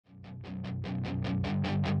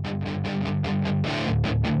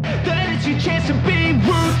your chance to be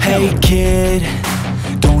ruthless. Hey kid,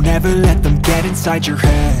 don't ever let them get inside your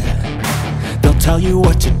head. They'll tell you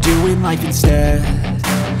what to do in life instead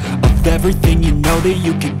of everything you know that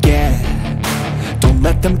you could get. Don't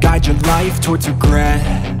let them guide your life towards regret.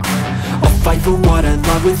 I'll fight for what I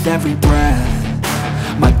love with every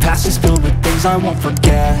breath. My past is filled with things I won't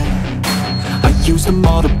forget. I use them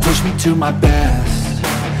all to push me to my best.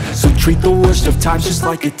 So treat the worst of times just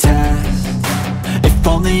like a test. If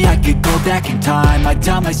only I could go back in time, I'd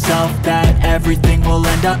tell myself that everything will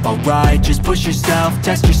end up alright. Just push yourself,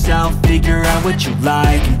 test yourself, figure out what you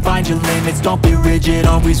like, and find your limits, don't be rigid,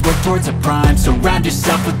 always work towards a prime. Surround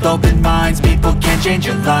yourself with open minds, people can change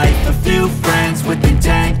your life. A few friends with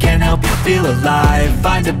intent can help you feel alive.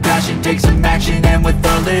 Find a passion, take some action, and with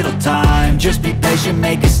a little time, just be patient,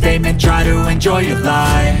 make a statement, try to enjoy your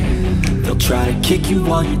life. They'll try to kick you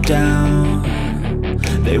while you're down.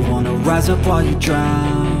 They wanna rise up while you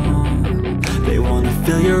drown. They wanna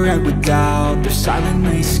fill your head with doubt. They're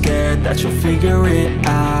silently scared that you'll figure it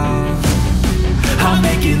out. I'll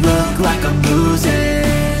make it look like I'm losing,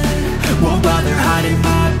 won't bother hiding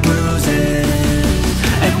my bruises.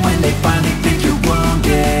 And when they finally think you're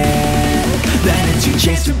wounded, then it's your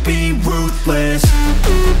chance to be ruthless.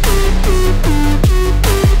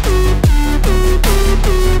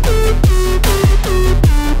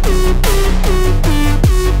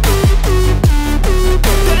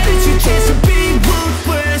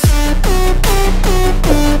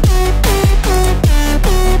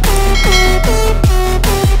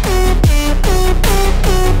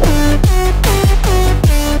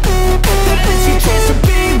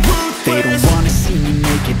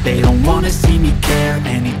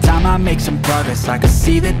 Make some progress, I can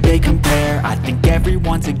see that they compare. I think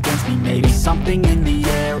everyone's against me, maybe something in the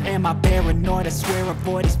air. Am I paranoid? I swear a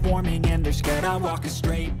void is forming and they're scared. I walk a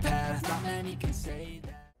straight path, not many can say